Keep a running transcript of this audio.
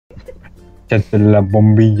Échate la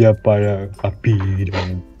bombilla para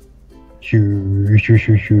aspirar. Shu, shu,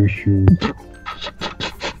 shu, shu, shu.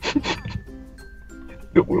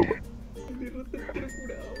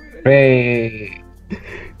 Frey.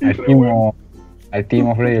 Al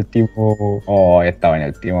timo, Frey, el tipo. Oh, estaba en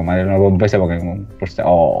el timo, madre, no 2 veces porque.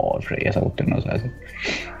 Oh, Frey, esa cuestión no se hace.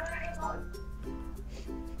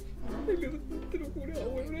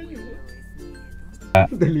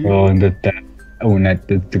 ¿Dónde está? Una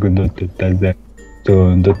segunda taza.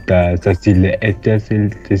 Son 2 tazas. Si le echas el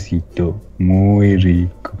tecito, muy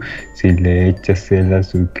rico. Si le echas el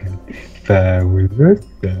azúcar, fabulosa.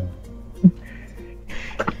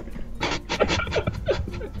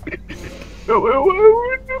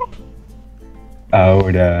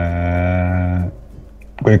 Ahora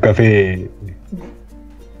con el café.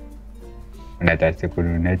 Una taza con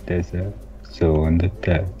una taza. Son 2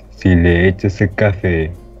 tazas. Si le echas el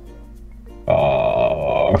café.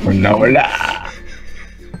 Oh, una bola.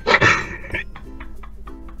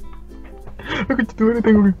 Le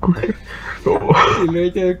tengo que coger. Oh. Si le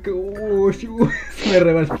echas me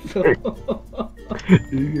rebalsó.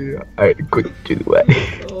 A ver, coche,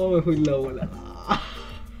 Oh, me fui la bola.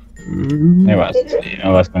 Me vas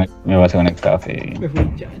con el café. Me fui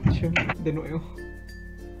el chancho, de nuevo.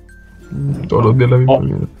 Todos los días la misma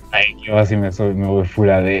mierda. Ay, yo así me voy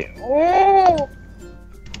fuera de.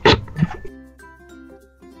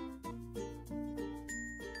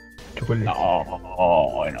 Chocolate. No.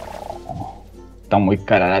 Está muy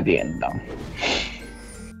cara la tienda.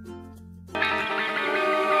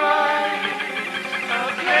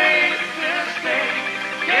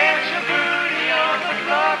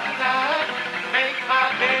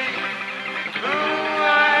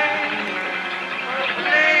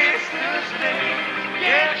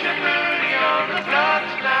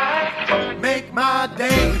 Make my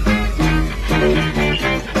day.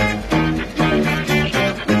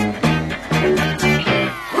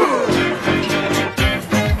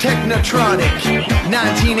 Technotronic,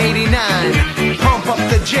 1989. Pump up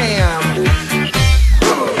the jam.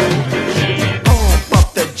 Pump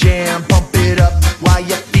up the jam, pump it up while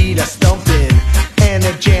your feet are stumping. And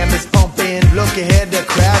the jam is pumping. Look ahead, the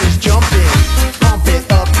crowd is jumping. Pump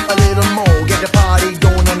it up a little more. Get the party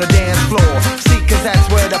going on the dance floor. See, 'cause that's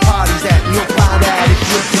where the party's at. You'll find out if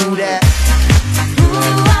you do that.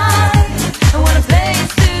 I want a place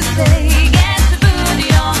to stay. Get the booty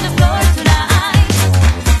on the floor tonight.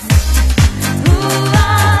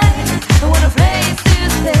 I want a place to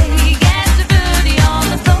stay. Get the booty on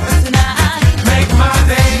the floor tonight. Make my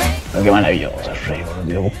day. Pero qué maravilloso, Frey,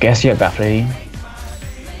 boludo. ¿Qué hacía acá, Frey?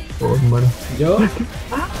 Oh, hermano. Yo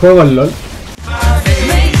juego al LOL.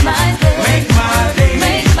 Make my day. Make my day.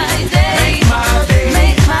 Make my day. Make my day.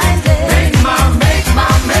 Make my day. Make my.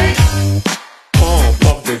 Pump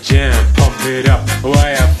up the jam, pump it up while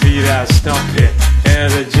your feet are stomping.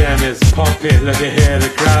 And the jam is pumping, look ahead, the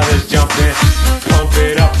crowd is jumping. Pump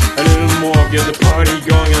it up a little more, get the party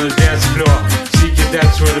going on the dance floor. See, 'cause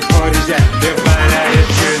that's where the party's at. You'll find out if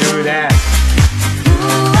you do that.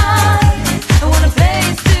 I want a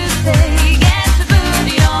place to stay. Get the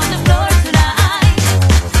booty on the floor tonight.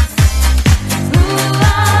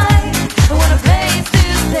 I want a place to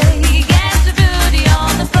stay. Get the booty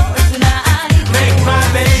on the floor tonight. Make my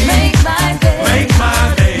day. Make my day. Make my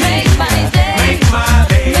day. Make my day. Make my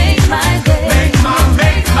day. Make my day. Make my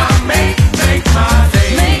day. Make my day.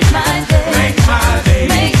 Make my day. Make my day.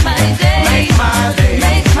 Make my day. Make my day.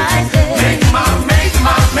 Make my day. Make my.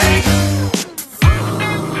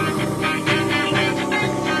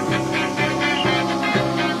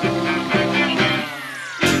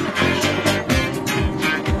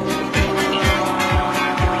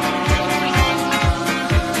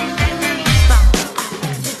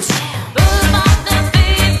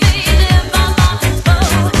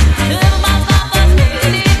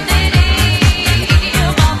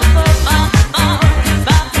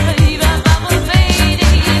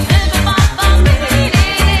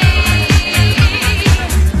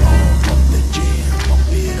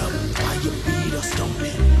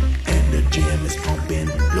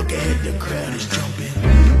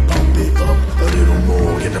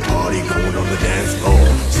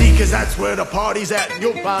 That's where the party's at, and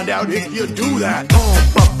you'll find out if you do that.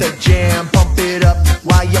 Pump up the jam, pump it up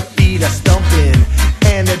while your feet are stumping.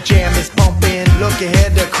 And the jam is pumping, look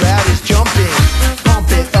ahead, the crowd is jumping. Pump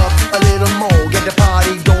it up a little more, get the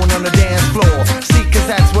party going on the dance floor. See, 'cause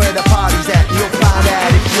that's where the party's at, and you'll find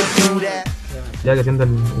out if you do that. Ya que sienta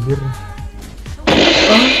el birro.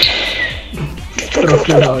 Pero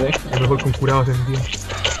curado, Es mejor con curado ese día.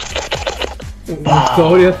 Un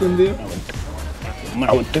sobrio hace un día.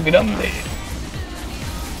 Una vuelta grande.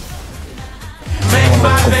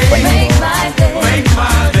 compañero.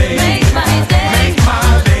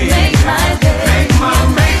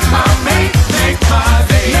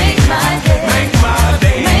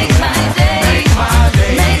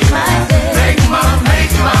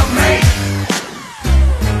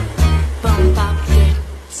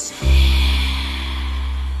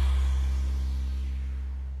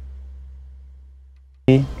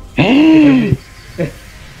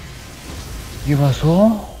 ¿Qué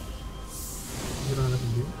pasó?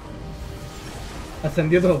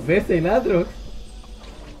 Ascendió 2 veces el Atrox.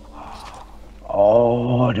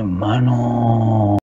 Oh, hermano.